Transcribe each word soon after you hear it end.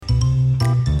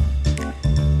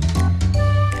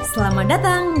Selamat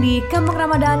datang di Kampung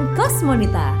Ramadan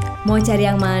Kosmonita. Mau cari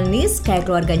yang manis kayak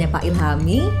keluarganya Pak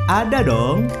Ilhami? Ada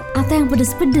dong. Atau yang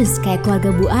pedes-pedes kayak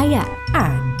keluarga Bu Aya?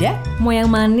 Ada. Mau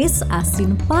yang manis,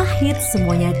 asin, pahit,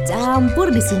 semuanya campur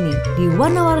di sini di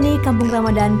Warna Warni Kampung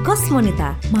Ramadan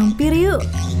Kosmonita. Mampir yuk.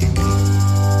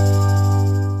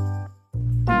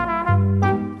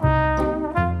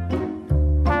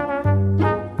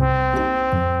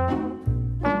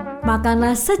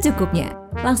 Makanlah secukupnya.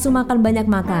 Langsung makan banyak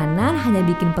makanan hanya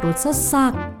bikin perut sesak.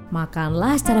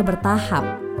 Makanlah secara bertahap,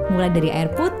 mulai dari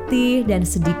air putih dan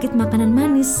sedikit makanan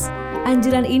manis.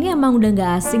 Anjuran ini emang udah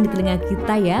gak asing di telinga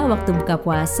kita ya waktu buka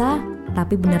puasa.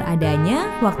 Tapi benar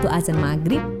adanya waktu azan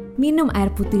maghrib, minum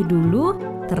air putih dulu,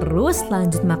 terus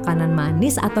lanjut makanan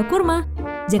manis atau kurma.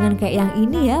 Jangan kayak yang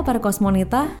ini ya para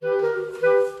kosmonita.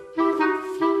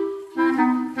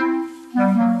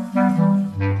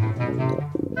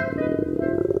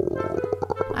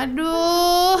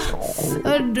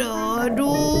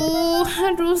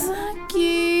 Aduh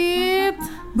sakit.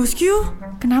 Bosku,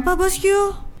 kenapa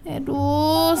bosku?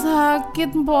 Aduh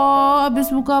sakit po,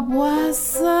 abis buka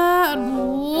puasa.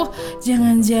 Aduh,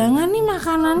 jangan-jangan nih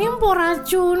makanannya po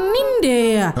racunin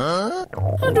deh ya.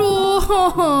 Aduh,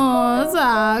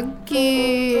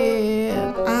 sakit.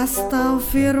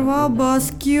 Astagfirullah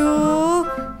bosku,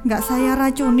 nggak saya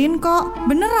racunin kok,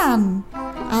 beneran.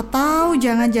 Atau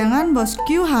jangan-jangan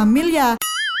bosku hamil ya?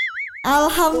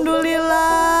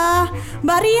 Alhamdulillah.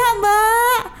 Mbak Ria,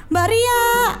 Mbak Ria,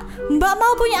 Mbak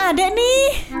mau punya adik nih.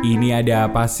 Ini ada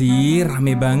apa sih?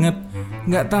 Rame banget.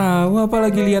 Nggak tahu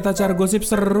apalagi lihat acara gosip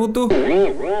seru tuh.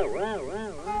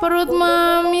 Perut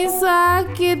mami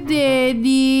sakit,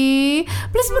 Dedi.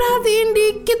 Please perhatiin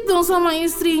dikit dong sama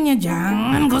istrinya.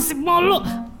 Jangan gosip mulu.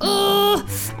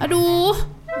 Aduh,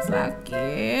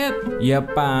 sakit. Ya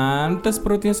pantes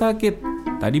perutnya sakit.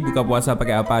 Tadi buka puasa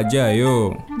pakai apa aja,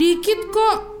 yo? Dikit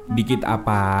kok. Dikit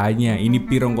apanya? Ini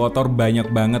pirong kotor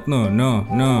banyak banget, no.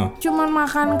 Cuman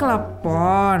makan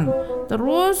klepon,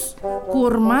 terus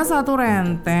kurma 1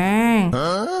 renteng,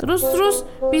 terus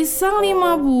pisang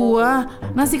 5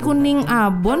 buah, nasi kuning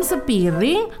abon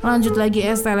sepiring, lanjut lagi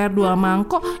es teler 2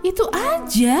 mangkok. Itu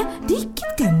aja,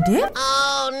 dikit kan, Dep?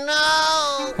 Oh no.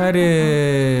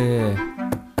 Aduh.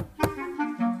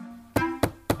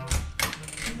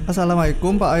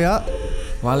 Assalamualaikum Pak Aya.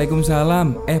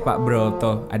 Waalaikumsalam. Pak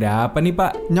Broto, ada apa nih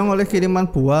Pak? Nyong oleh kiriman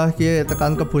buah ki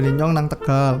tekan kebun nyong nang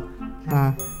Tegal.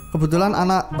 Nah, kebetulan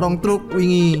anak rong truk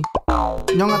wingi.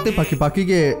 Nyong ati bagi-bagi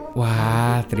ki.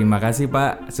 Wah, terima kasih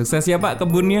Pak. Sukses ya Pak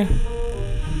kebunnya.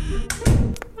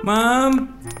 Mam,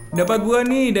 dapat buah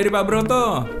nih dari Pak Broto.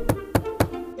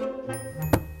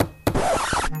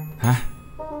 Hah?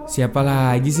 Siapa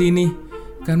lagi sih ini?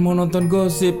 Kan mau nonton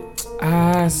gosip.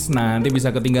 Nanti bisa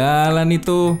ketinggalan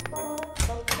itu.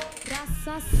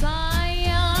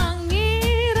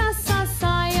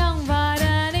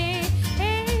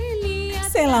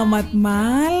 Selamat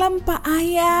malam Pak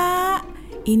Aya.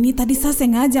 Ini tadi saya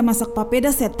sengaja masak papeda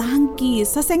setangki.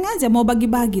 Saya sengaja mau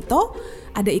bagi-bagi toh.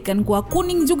 Ada ikan kuah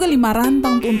kuning juga 5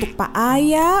 rantang untuk Pak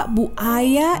Aya, Bu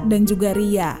Aya, dan juga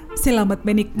Ria. Selamat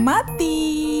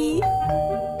menikmati.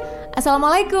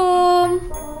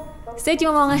 Assalamualaikum. Saya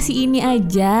cuma mau ngasih ini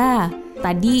aja.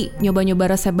 Tadi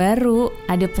nyoba-nyoba resep baru.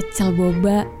 Ada pecel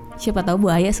boba. Siapa tahu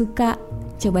Bu Aya suka.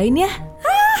 Cobain ya.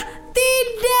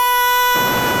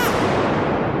 Tidak.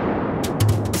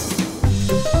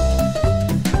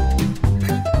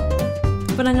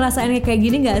 Pernah ngerasain kayak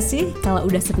gini gak sih? Kalau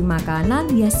udah sepi makanan,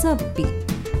 ya sepi.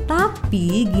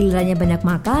 Tapi gilirannya banyak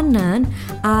makanan,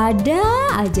 ada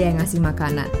aja yang ngasih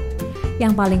makanan.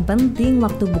 Yang paling penting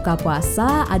waktu buka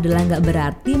puasa adalah gak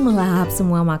berarti melahap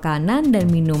semua makanan dan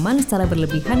minuman secara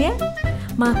berlebihan ya.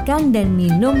 Makan dan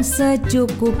minum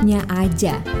secukupnya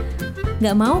aja.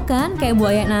 Gak mau kan kayak Bu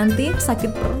Aya nanti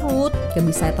sakit perut, gak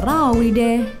bisa tarawih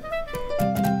deh.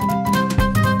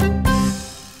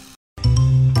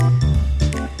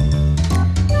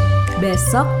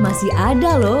 Besok masih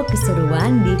ada loh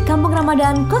keseruan di Kampung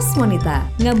Ramadan Kosmonita.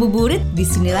 Ngabuburit di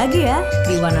sini lagi ya,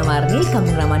 di Warna Warni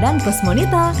Kampung Ramadan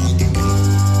Kosmonita.